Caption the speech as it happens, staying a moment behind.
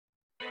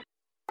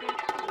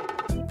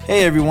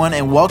Hey everyone,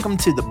 and welcome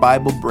to the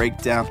Bible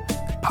Breakdown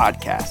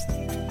Podcast.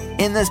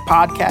 In this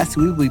podcast,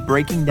 we will be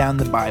breaking down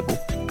the Bible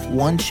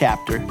one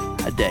chapter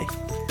a day.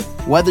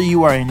 Whether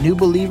you are a new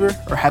believer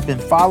or have been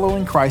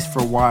following Christ for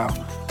a while,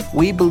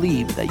 we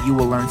believe that you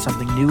will learn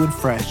something new and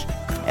fresh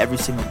every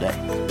single day.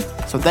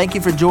 So thank you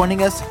for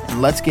joining us,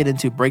 and let's get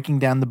into breaking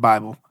down the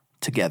Bible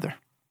together.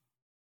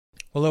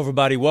 Hello,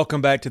 everybody.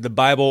 Welcome back to the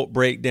Bible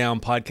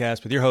Breakdown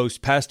Podcast with your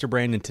host, Pastor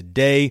Brandon.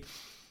 Today,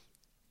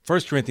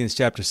 1 Corinthians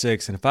chapter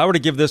 6. And if I were to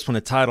give this one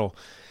a title,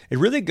 it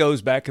really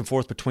goes back and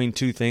forth between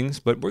two things,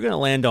 but we're going to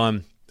land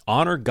on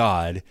honor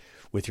God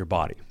with your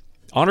body.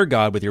 Honor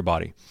God with your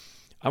body.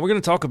 And we're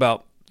going to talk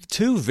about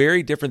two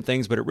very different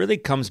things, but it really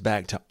comes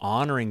back to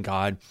honoring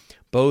God,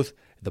 both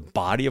the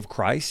body of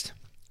Christ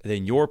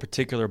than your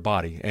particular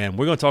body. And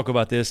we're going to talk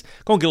about this.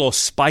 Going to get a little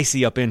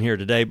spicy up in here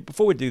today.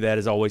 Before we do that,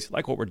 as always,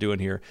 like what we're doing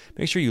here,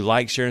 make sure you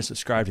like, share, and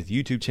subscribe to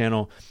the YouTube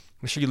channel.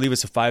 Make sure you leave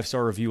us a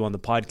 5-star review on the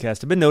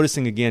podcast. I've been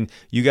noticing, again,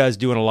 you guys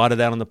doing a lot of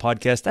that on the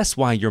podcast. That's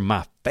why you're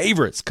my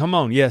favorites. Come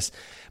on, yes.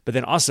 But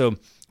then also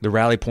the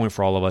rally point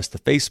for all of us, the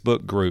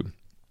Facebook group,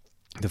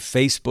 the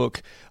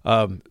Facebook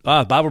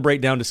Bible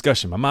Breakdown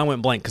discussion. My mind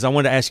went blank because I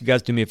wanted to ask you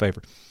guys to do me a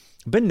favor.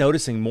 I've been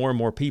noticing more and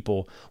more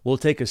people will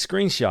take a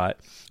screenshot,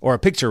 or a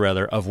picture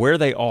rather, of where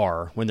they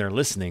are when they're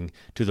listening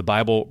to the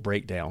Bible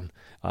Breakdown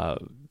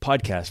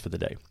podcast for the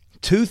day.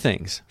 Two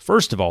things.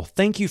 First of all,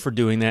 thank you for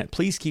doing that.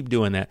 Please keep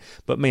doing that.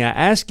 But may I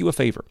ask you a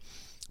favor?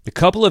 The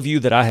couple of you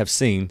that I have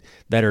seen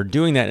that are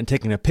doing that and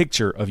taking a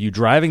picture of you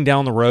driving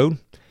down the road,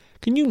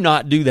 can you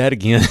not do that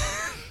again?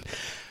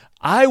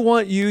 I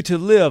want you to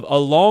live a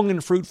long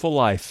and fruitful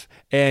life.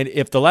 And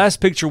if the last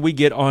picture we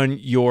get on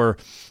your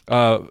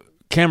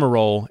camera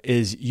roll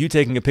is you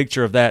taking a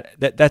picture of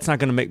that's not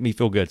going to make me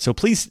feel good. So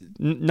please,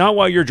 not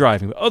while you're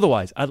driving, but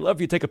otherwise, I'd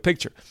love you to take a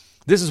picture.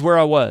 This is where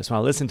I was when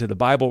I listened to the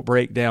Bible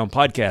Breakdown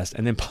podcast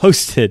and then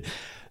posted.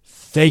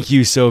 Thank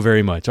you so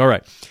very much. All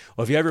right.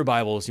 Well, if you have your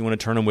Bibles, you want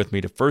to turn them with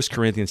me to 1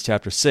 Corinthians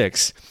chapter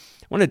 6.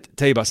 I want to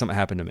tell you about something that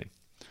happened to me.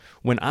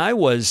 When I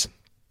was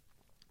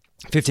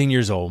 15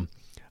 years old,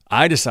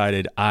 I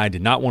decided I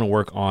did not want to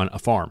work on a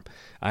farm.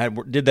 I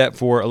did that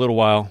for a little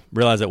while,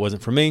 realized that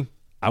wasn't for me.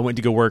 I went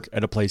to go work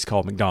at a place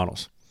called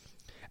McDonald's.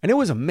 And it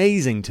was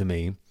amazing to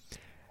me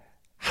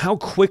how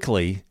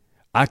quickly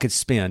I could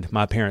spend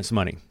my parents'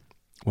 money.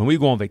 When we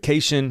go on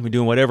vacation, we're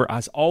doing whatever, I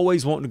was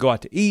always wanting to go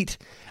out to eat.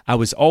 I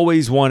was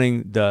always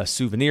wanting the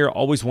souvenir,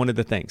 always wanted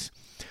the things.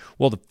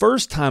 Well, the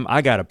first time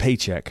I got a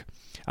paycheck,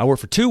 I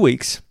worked for 2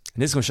 weeks,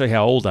 and this is going to show you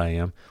how old I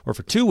am. I worked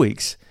for 2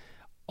 weeks,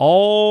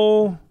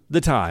 all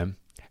the time,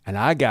 and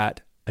I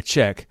got a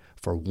check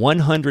for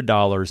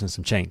 $100 and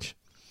some change.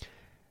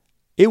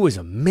 It was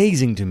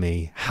amazing to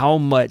me how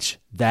much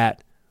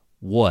that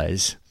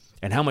was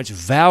and how much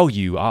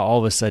value I all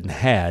of a sudden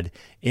had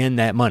in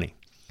that money.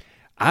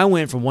 I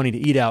went from wanting to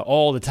eat out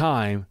all the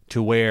time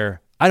to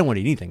where I don't want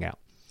to eat anything out.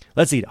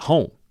 Let's eat at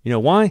home. You know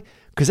why?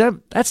 Because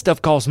that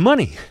stuff costs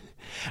money.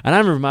 And I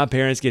remember my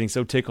parents getting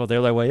so tickled. They're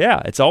like, well,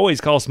 yeah, it's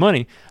always cost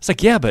money. It's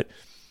like, yeah, but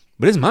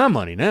it's my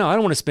money now. I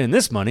don't want to spend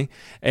this money.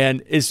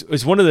 And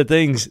it's one of the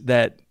things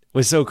that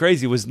was so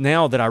crazy was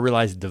now that I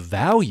realized the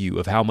value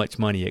of how much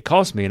money it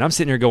cost me. And I'm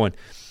sitting here going,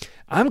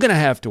 I'm going to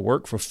have to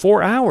work for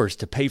 4 hours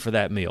to pay for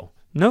that meal.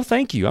 No,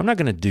 thank you. I'm not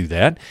going to do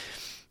that.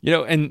 You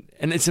know, and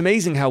it's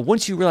amazing how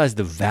once you realize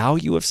the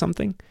value of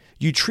something,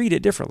 you treat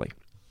it differently.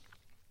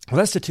 Well,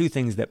 that's the two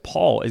things that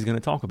Paul is going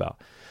to talk about.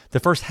 The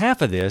first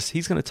half of this,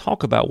 he's going to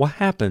talk about what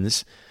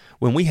happens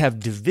when we have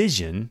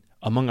division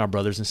among our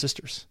brothers and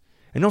sisters.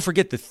 And don't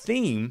forget, the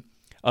theme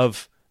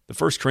of the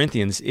 1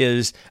 Corinthians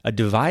is a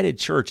divided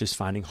church is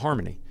finding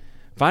harmony,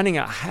 finding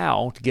out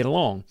how to get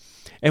along.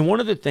 And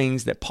one of the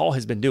things that Paul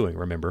has been doing,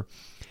 remember,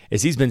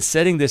 is he's been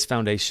setting this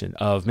foundation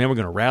of, man, we're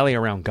going to rally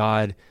around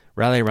God,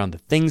 rally around the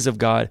things of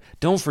God.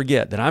 Don't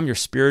forget that I'm your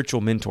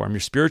spiritual mentor. I'm your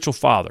spiritual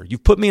father.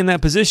 You've put me in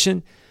that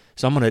position,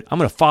 so I'm going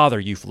to father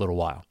you for a little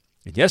while.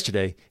 And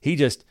yesterday, he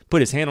just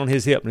put his hand on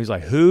his hip and he's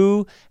like,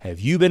 who have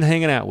you been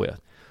hanging out with?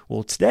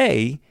 Well,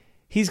 today,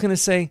 he's going to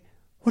say,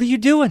 what are you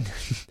doing?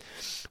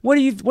 What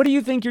do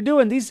you think you're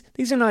doing?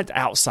 These are not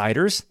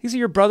outsiders. These are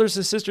your brothers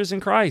and sisters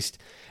in Christ.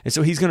 And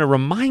so he's going to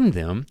remind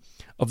them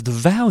of the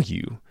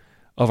value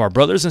of our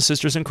brothers and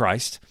sisters in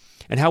Christ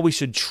and how we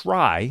should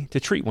try to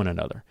treat one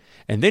another.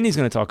 And then he's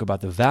going to talk about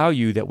the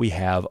value that we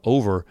have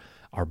over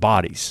our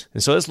bodies.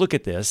 And so let's look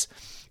at this.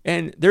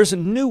 And there's a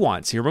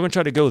nuance here. We're going to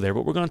try to go there,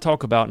 but we're going to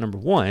talk about, number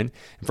one,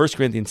 in 1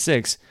 Corinthians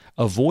 6,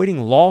 avoiding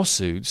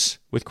lawsuits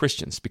with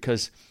Christians,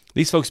 because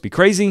these folks be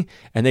crazy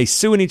and they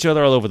suing each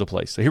other all over the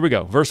place. So here we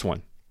go. Verse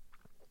 1.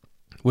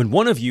 When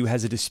one of you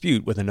has a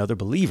dispute with another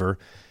believer,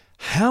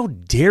 how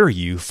dare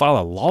you file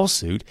a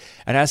lawsuit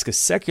and ask a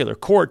secular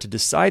court to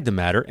decide the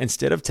matter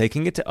instead of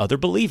taking it to other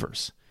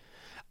believers?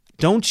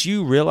 Don't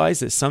you realize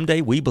that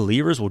someday we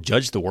believers will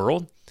judge the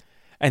world?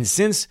 And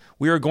since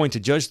we are going to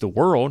judge the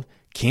world,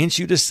 can't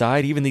you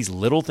decide even these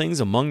little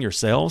things among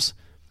yourselves?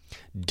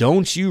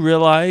 Don't you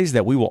realize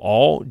that we will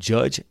all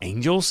judge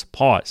angels?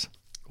 Pause.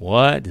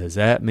 What does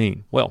that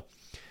mean? Well,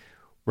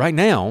 right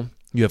now,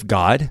 you have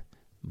God,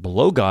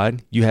 below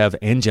God, you have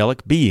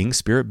angelic beings,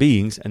 spirit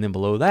beings, and then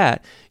below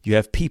that, you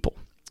have people,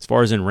 as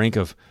far as in rank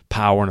of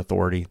power and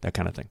authority, that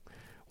kind of thing.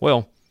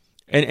 Well,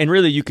 and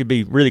really you could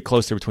be really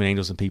close there between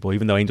angels and people,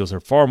 even though angels are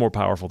far more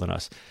powerful than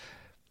us.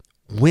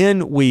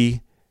 When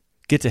we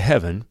get to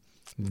heaven,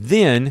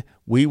 then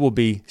we will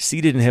be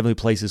seated in heavenly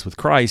places with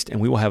Christ, and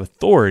we will have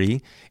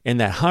authority in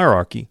that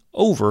hierarchy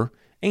over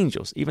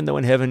angels, even though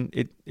in heaven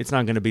it's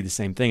not going to be the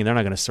same thing, and they're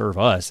not going to serve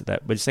us.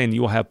 But it's saying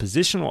you will have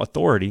positional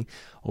authority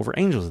over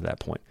angels at that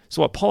point.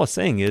 So what Paul is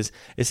saying is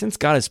since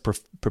God is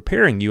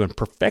preparing you and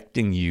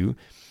perfecting you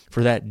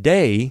for that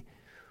day,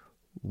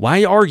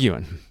 why are you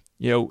arguing?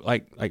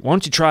 Like why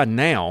don't you try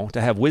now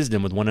to have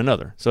wisdom with one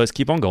another? So let's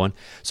keep on going.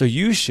 So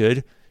you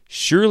should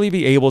surely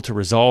be able to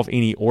resolve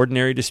any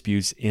ordinary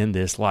disputes in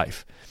this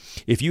life.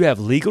 If you have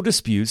legal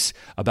disputes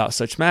about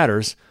such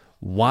matters,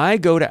 why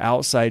go to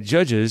outside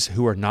judges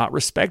who are not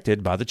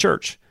respected by the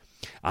church?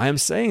 I am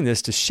saying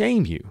this to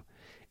shame you.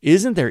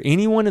 Isn't there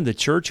anyone in the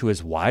church who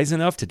is wise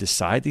enough to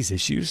decide these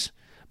issues?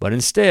 But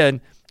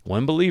instead,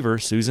 one believer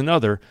sues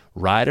another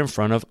right in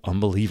front of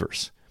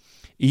unbelievers.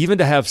 Even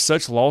to have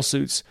such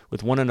lawsuits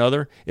with one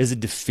another is a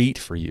defeat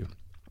for you.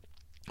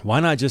 Why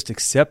not just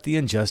accept the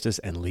injustice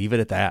and leave it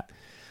at that?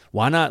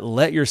 Why not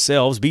let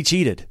yourselves be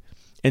cheated?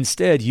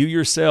 Instead, you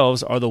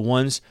yourselves are the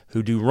ones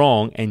who do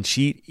wrong and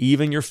cheat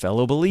even your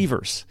fellow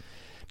believers.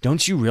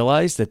 Don't you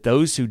realize that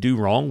those who do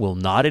wrong will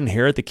not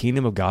inherit the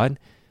kingdom of God?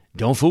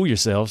 Don't fool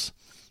yourselves.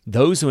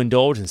 Those who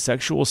indulge in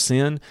sexual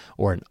sin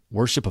or in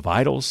worship of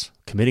idols,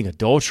 committing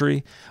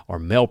adultery, or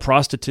male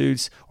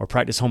prostitutes, or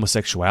practice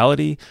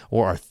homosexuality,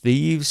 or are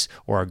thieves,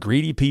 or are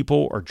greedy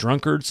people, or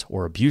drunkards,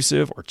 or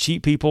abusive, or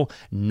cheat people,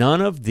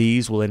 none of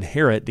these will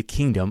inherit the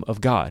kingdom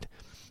of God.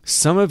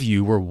 Some of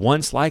you were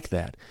once like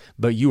that,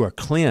 but you are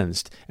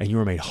cleansed, and you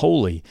are made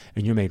holy,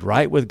 and you're made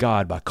right with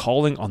God by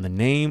calling on the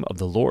name of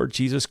the Lord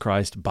Jesus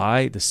Christ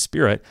by the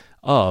Spirit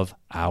of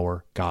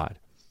our God.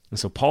 And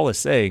so Paul is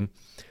saying,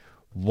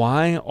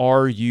 why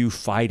are you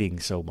fighting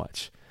so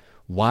much?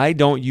 Why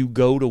don't you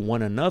go to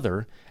one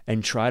another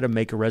and try to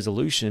make a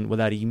resolution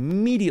without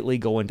immediately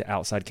going to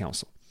outside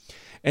counsel?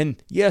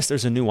 And yes,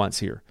 there's a nuance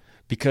here,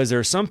 because there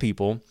are some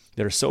people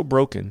that are so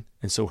broken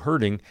and so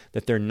hurting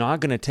that they're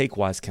not going to take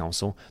wise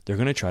counsel. They're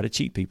going to try to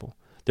cheat people.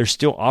 They're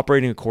still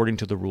operating according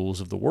to the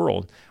rules of the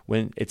world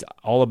when it's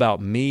all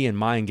about me and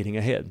mine getting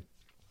ahead.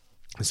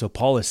 And so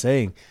Paul is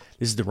saying,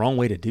 this is the wrong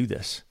way to do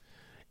this.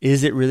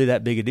 Is it really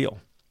that big a deal?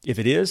 If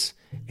it is,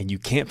 and you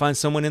can't find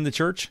someone in the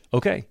church,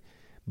 okay.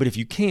 But if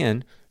you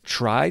can,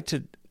 try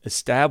to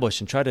establish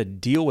and try to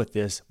deal with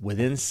this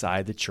within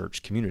inside the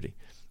church community.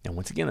 And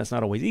once again, that's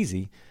not always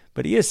easy,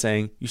 but he is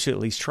saying you should at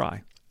least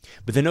try.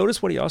 But then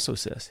notice what he also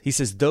says. He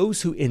says,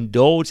 those who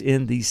indulge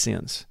in these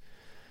sins.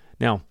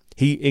 Now,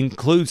 he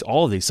includes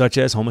all of these, such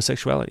as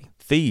homosexuality,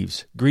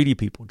 thieves, greedy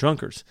people,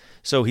 drunkards.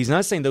 So he's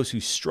not saying those who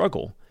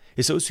struggle,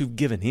 it's those who've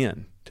given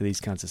in to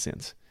these kinds of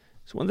sins.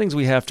 So one of the things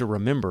we have to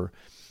remember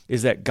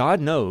is that God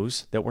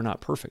knows that we're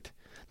not perfect,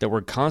 that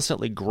we're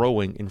constantly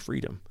growing in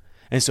freedom.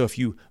 And so if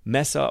you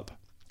mess up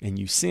and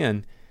you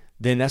sin,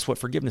 then that's what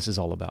forgiveness is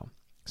all about.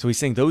 So he's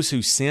saying those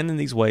who sin in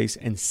these ways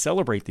and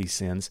celebrate these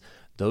sins,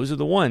 those are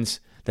the ones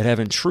that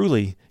haven't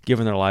truly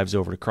given their lives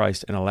over to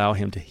Christ and allow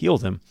him to heal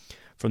them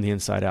from the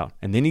inside out.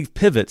 And then he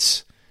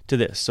pivots to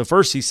this. So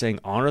first he's saying,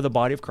 honor the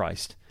body of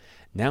Christ.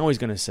 Now he's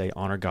going to say,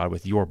 honor God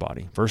with your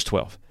body. Verse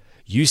 12,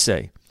 you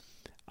say,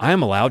 I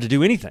am allowed to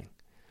do anything,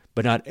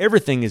 but not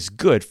everything is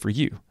good for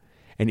you.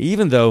 And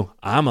even though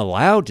I'm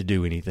allowed to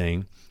do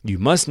anything, you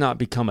must not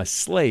become a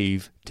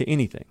slave to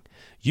anything.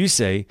 You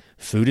say,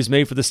 food is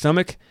made for the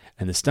stomach,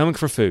 and the stomach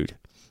for food.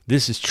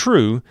 This is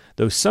true,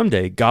 though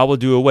someday God will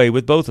do away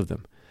with both of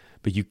them.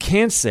 But you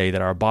can't say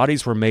that our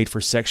bodies were made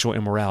for sexual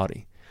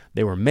immorality.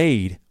 They were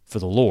made for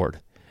the Lord,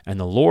 and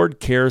the Lord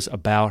cares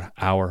about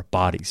our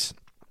bodies.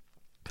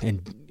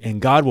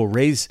 And God will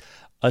raise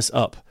us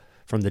up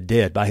from the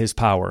dead by his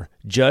power,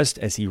 just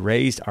as he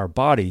raised our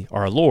body,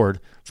 our Lord,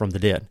 from the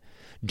dead.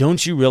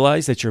 Don't you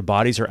realize that your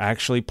bodies are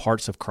actually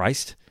parts of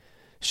Christ?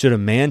 Should a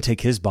man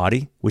take his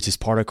body, which is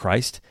part of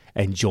Christ,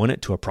 and join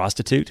it to a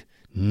prostitute?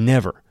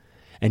 Never.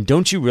 And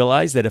don't you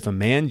realize that if a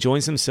man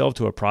joins himself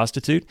to a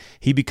prostitute,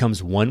 he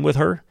becomes one with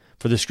her?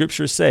 For the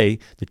scriptures say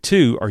the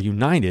two are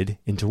united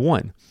into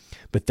one.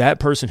 But that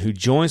person who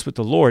joins with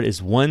the Lord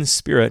is one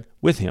spirit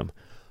with him.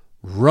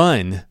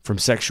 Run from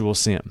sexual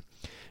sin.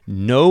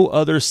 No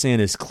other sin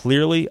as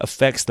clearly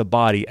affects the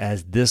body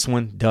as this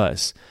one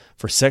does.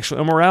 For sexual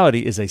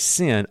immorality is a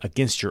sin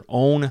against your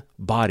own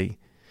body.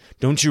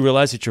 Don't you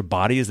realize that your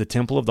body is the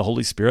temple of the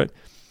Holy Spirit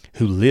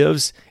who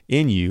lives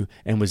in you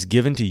and was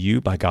given to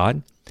you by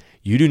God?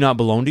 You do not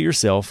belong to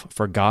yourself,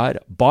 for God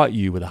bought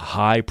you with a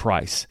high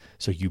price.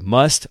 So you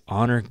must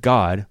honor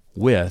God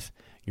with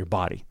your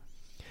body.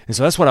 And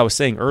so that's what I was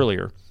saying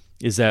earlier,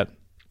 is that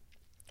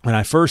when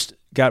I first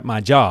got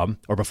my job,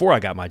 or before I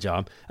got my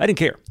job, I didn't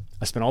care.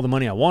 I spent all the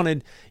money I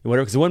wanted,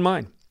 whatever, because it wasn't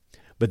mine.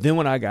 But then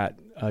when I got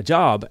a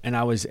job and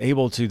I was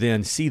able to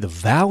then see the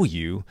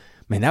value,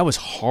 man, that was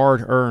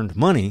hard-earned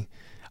money.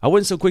 I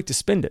wasn't so quick to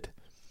spend it.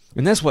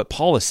 And that's what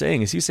Paul is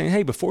saying, is he's saying,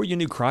 hey, before you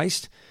knew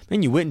Christ,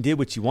 man, you went and did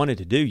what you wanted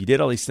to do. You did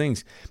all these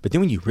things. But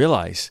then when you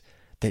realize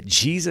that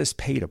Jesus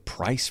paid a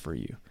price for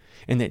you,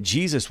 and that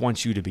Jesus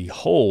wants you to be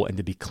whole and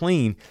to be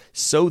clean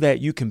so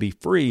that you can be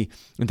free,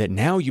 and that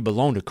now you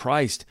belong to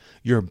Christ,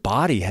 your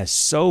body has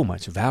so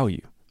much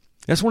value.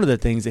 That's one of the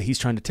things that he's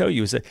trying to tell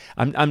you, is that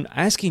I'm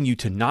asking you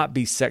to not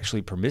be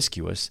sexually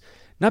promiscuous,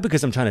 not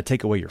because I'm trying to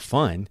take away your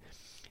fun.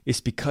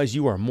 It's because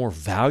you are more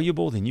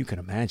valuable than you can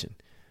imagine.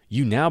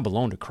 You now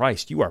belong to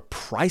Christ. You are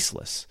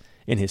priceless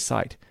in his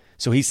sight.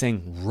 So he's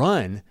saying,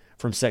 run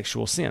from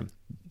sexual sin.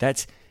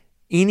 That's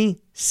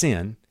any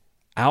sin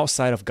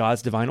outside of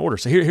God's divine order.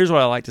 So here's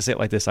what I like to say it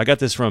like this. I got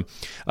this from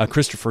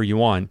Christopher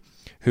Yuan,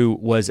 who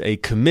was a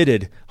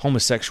committed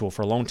homosexual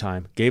for a long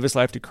time, gave his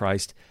life to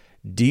Christ,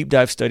 deep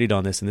dive studied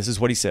on this, and this is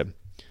what he said.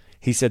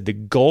 He said, the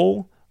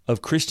goal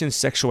of Christian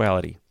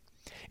sexuality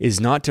is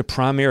not to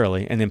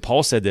primarily, and then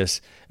Paul said this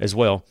as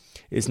well,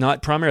 is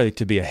not primarily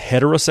to be a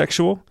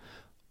heterosexual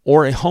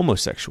or a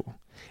homosexual.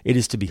 It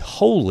is to be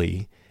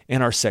holy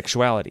in our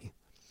sexuality.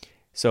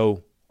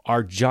 So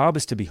our job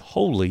is to be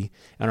holy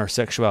in our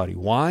sexuality.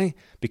 Why?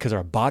 Because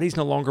our bodies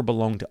no longer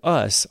belong to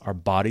us. Our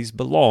bodies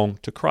belong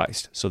to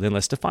Christ. So then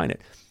let's define it.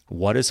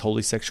 What is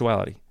holy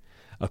sexuality?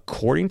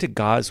 According to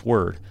God's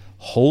word,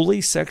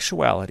 holy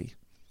sexuality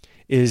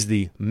is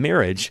the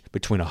marriage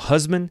between a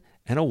husband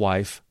and a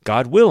wife,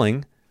 God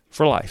willing,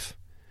 for life.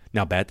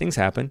 Now, bad things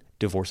happen.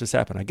 Divorces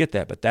happen. I get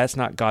that. But that's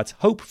not God's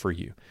hope for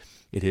you.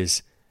 It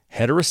is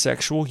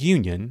heterosexual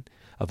union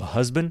of a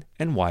husband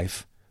and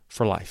wife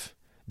for life.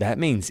 That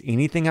means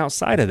anything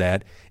outside of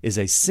that is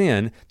a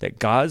sin that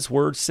God's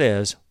word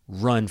says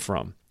run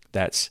from.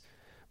 That's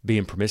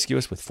being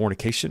promiscuous with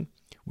fornication,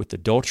 with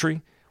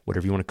adultery,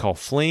 whatever you want to call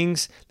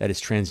flings. That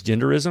is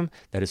transgenderism.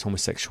 That is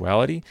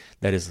homosexuality.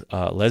 That is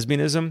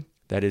lesbianism.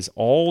 That is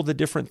all the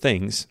different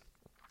things.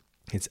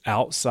 It's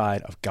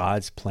outside of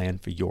God's plan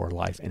for your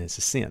life, and it's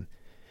a sin.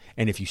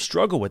 And if you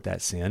struggle with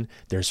that sin,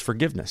 there's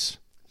forgiveness.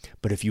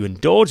 But if you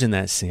indulge in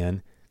that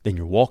sin, then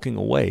you're walking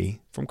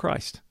away from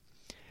Christ.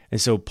 And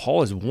so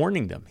Paul is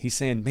warning them. He's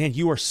saying, man,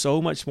 you are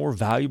so much more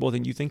valuable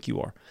than you think you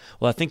are.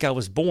 Well, I think I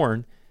was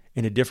born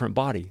in a different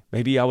body.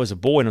 Maybe I was a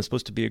boy and I'm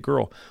supposed to be a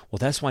girl. Well,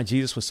 that's why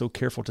Jesus was so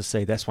careful to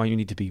say that's why you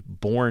need to be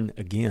born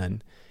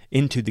again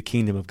into the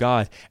kingdom of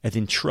God, and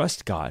then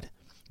trust God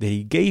that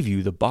he gave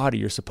you the body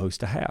you're supposed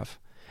to have.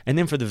 And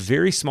then for the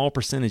very small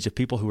percentage of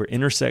people who are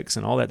intersex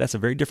and all that, that's a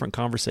very different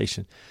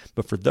conversation.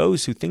 But for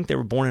those who think they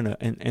were born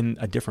in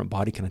a different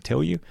body, can I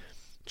tell you,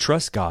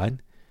 trust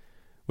God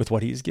with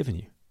what he has given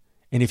you.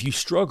 And if you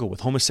struggle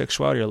with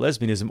homosexuality or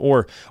lesbianism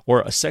or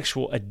a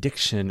sexual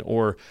addiction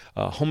or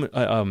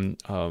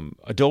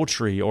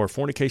adultery or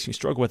fornication, you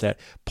struggle with that,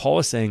 Paul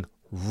is saying,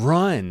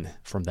 run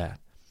from that.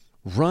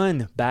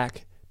 Run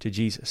back to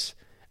Jesus.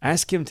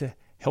 Ask him to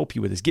help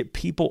you with this. Get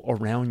people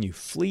around you.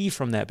 Flee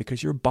from that,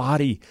 because your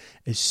body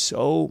is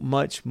so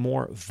much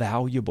more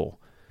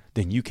valuable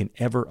than you can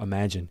ever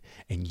imagine.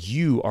 And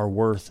you are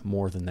worth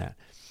more than that.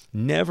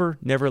 Never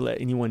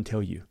let anyone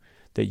tell you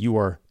that you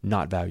are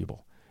not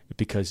valuable,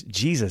 because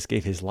Jesus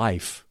gave his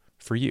life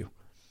for you,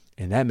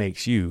 and that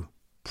makes you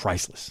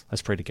priceless.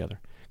 Let's pray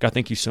together. God,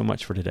 thank you so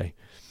much for today.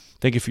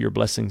 Thank you for your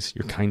blessings,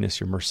 your kindness,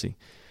 your mercy.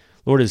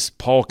 Lord, as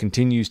Paul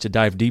continues to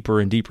dive deeper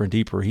and deeper and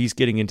deeper, he's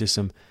getting into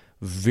some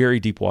very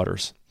deep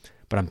waters.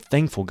 But I'm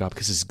thankful, God,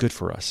 because it's good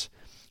for us.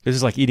 This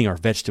is like eating our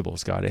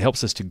vegetables, God. It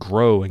helps us to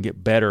grow and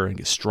get better and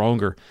get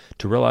stronger,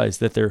 to realize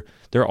that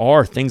there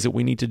are things that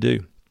we need to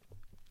do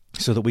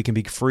so that we can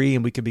be free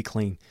and we can be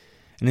clean.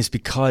 And it's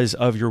because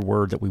of your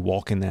word that we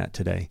walk in that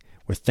today.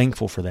 We're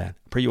thankful for that.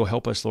 I pray you will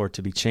help us, Lord,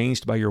 to be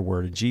changed by your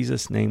word. In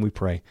Jesus' name we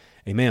pray.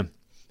 Amen.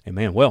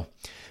 Amen. Well,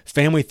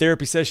 family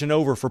therapy session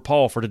over for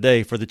Paul for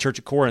today for the church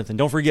at Corinth. And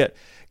don't forget,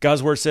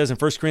 God's word says in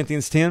 1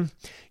 Corinthians 10,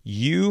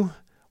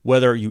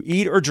 whether you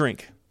eat or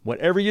drink,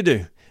 whatever you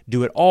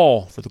do it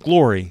all for the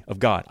glory of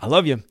God. I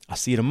love you. I'll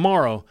see you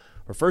tomorrow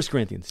for 1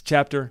 Corinthians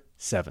chapter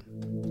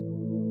 7.